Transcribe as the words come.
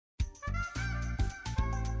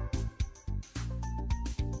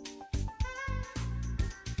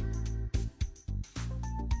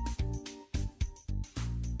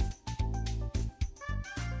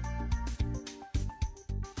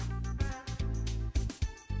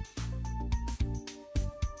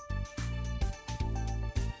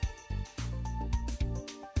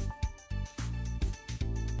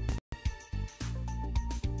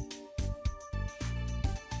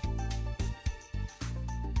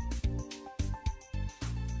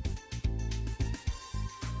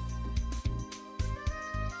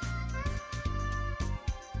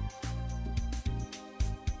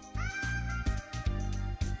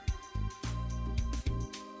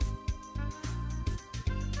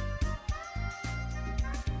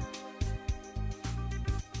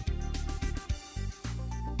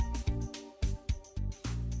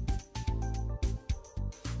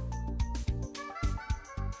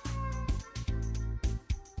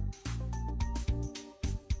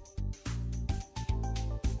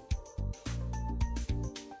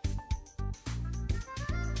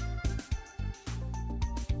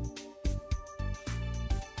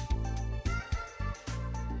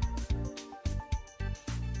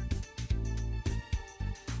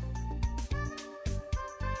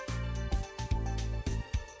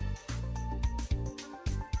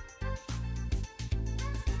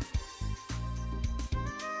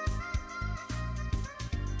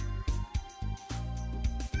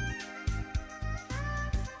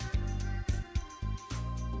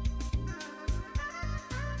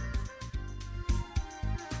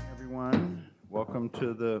welcome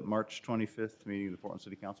to the March 25th meeting of the Portland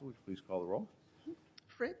City Council. Would you please call the roll?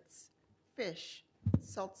 Fritz, Fish,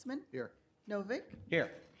 Saltzman. Here. Novick.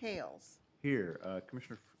 Here. Hales. Here.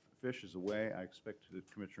 Commissioner Fish is away. I expect that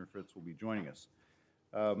Commissioner Fritz will be joining us.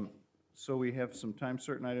 So we have some time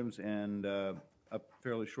certain items and up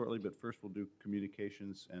fairly shortly, but first we'll do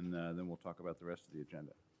communications and then we'll talk about the rest of the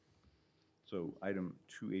agenda. So item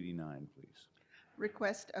 289, please.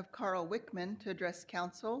 Request of Carl Wikman to address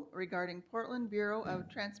council regarding Portland Bureau of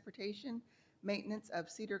Transportation maintenance of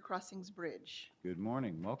Cedar Crossings Bridge. Good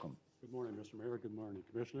morning. Welcome. Good morning, Mr. Mayor. Good morning,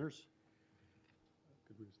 Commissioners.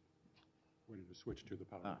 Could we wait to switch to the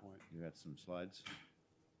PowerPoint? You had some slides.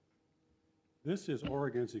 This is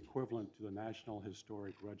Oregon's equivalent to the National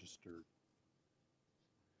Historic Register.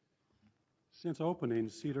 Since opening,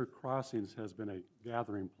 Cedar Crossings has been a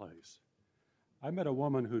gathering place. I met a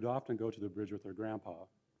woman who'd often go to the bridge with her grandpa.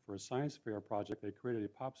 For a science fair project, they created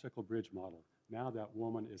a popsicle bridge model. Now that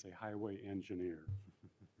woman is a highway engineer.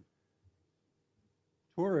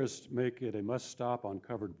 Tourists make it a must-stop on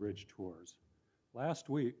covered bridge tours. Last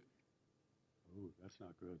week, that's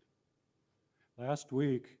not good. Last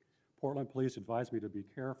week, Portland police advised me to be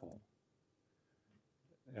careful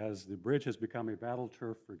as the bridge has become a battle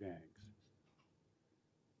turf for gangs.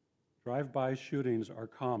 Drive-by shootings are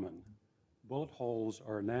common. Bullet holes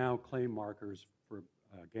are now claim markers for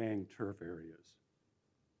gang turf areas.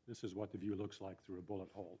 This is what the view looks like through a bullet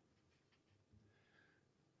hole.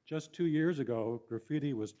 Just 2 years ago,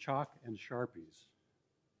 graffiti was chalk and Sharpies.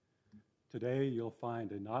 Today, you'll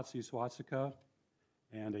find a Nazi swastika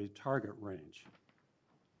and a target range,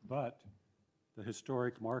 but the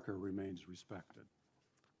historic marker remains respected.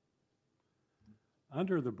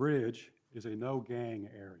 Under the bridge is a no-gang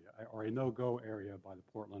area, or a no-go area by the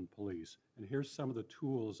Portland Police. And here's some of the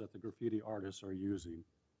tools that the graffiti artists are using.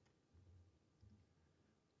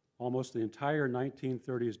 Almost the entire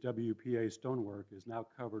 1930s WPA stonework is now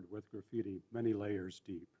covered with graffiti, many layers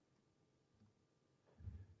deep.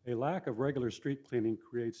 A lack of regular street cleaning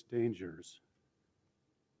creates dangers.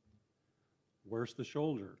 Where's the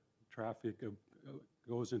shoulder? Traffic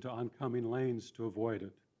goes into oncoming lanes to avoid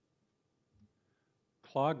it.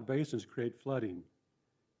 Clogged basins create flooding.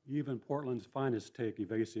 Even Portland's finest take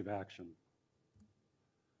evasive action.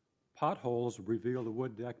 Potholes reveal the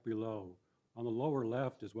wood deck below. On the lower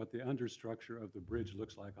left is what the understructure of the bridge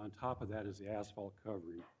looks like. On top of that is the asphalt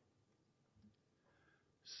covering.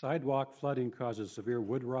 Sidewalk flooding causes severe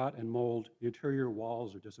wood rot and mold. The interior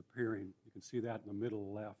walls are disappearing. You can see that in the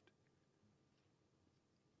middle left.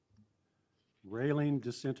 Railing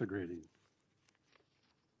disintegrating.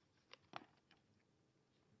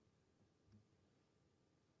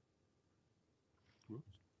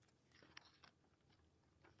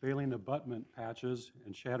 Failing abutment patches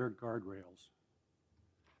and shattered guardrails.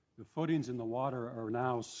 The footings in the water are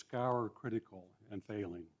now scour critical and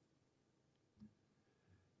failing.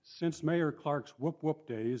 Since Mayor Clark's whoop-whoop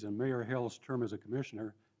days and Mayor Hill's term as a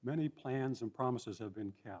commissioner, many plans and promises have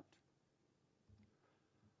been kept.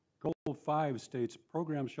 Goal 5 states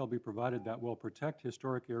programs shall be provided that will protect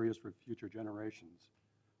historic areas for future generations.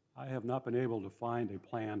 I have not been able to find a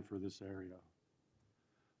plan for this area.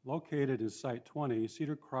 Located in Site 20,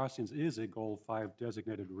 Cedar Crossings is a Goal 5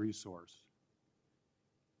 designated resource.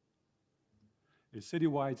 A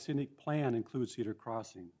citywide scenic plan includes Cedar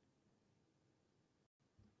Crossing.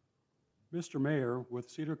 Mr. Mayor, with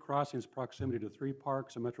Cedar Crossings' proximity to 3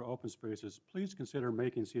 parks and metro open spaces, please consider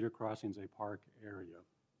making Cedar Crossings a park area.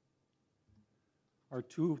 Our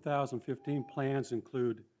 2015 plans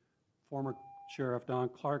include former Sheriff Don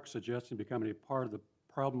Clark suggesting becoming a part of the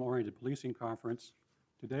problem-oriented policing conference.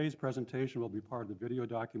 Today's presentation will be part of the video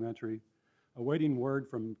documentary, awaiting word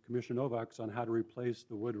from Commissioner Novak on how to replace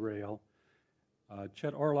the wood rail.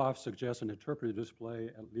 Chet Orloff suggests an interpretive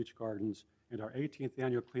display at Leach Gardens, and our 18th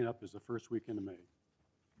annual cleanup is the first weekend of May.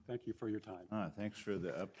 Thank you for your time. Thanks for the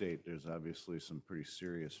update. There's obviously some pretty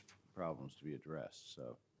serious problems to be addressed,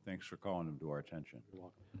 so thanks for calling them to our attention. You're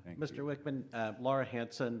welcome. Mr. Wikman, Laura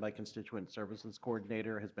Hanson, my Constituent Services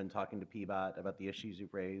Coordinator, has been talking to PBOT about the issues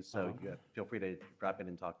you've raised, so you feel free to drop in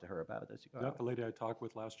and talk to her about it as you go. Is that the lady I talked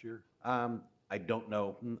with last year? I don't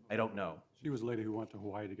know. I don't know. She was the lady who went to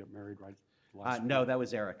Hawaii to get married, right? No, that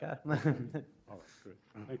was Erica. All right, good.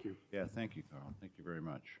 Thank you. Yeah, thank you, Carl. Thank you very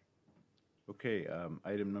much. Okay,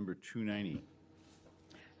 item number 290.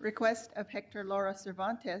 Request of Hector Laura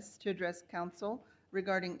Cervantes to address council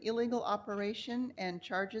regarding illegal operation and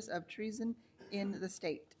charges of treason in the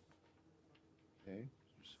state. Okay,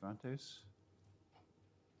 Mr. Cervantes?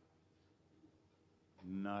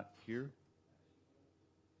 Not here?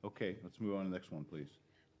 Okay, let's move on to the next one, please.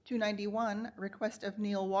 291, request of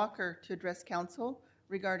Neil Walker to address council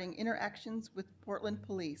regarding interactions with Portland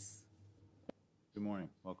Police. Good morning,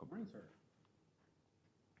 welcome. Morning, sir.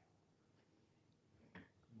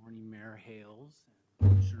 Good morning, Mayor Hales,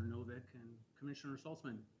 Commissioner Novick, and Commissioner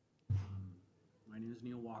Saltzman. My name is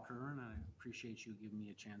Neil Walker, and I appreciate you giving me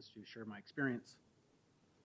a chance to share my experience.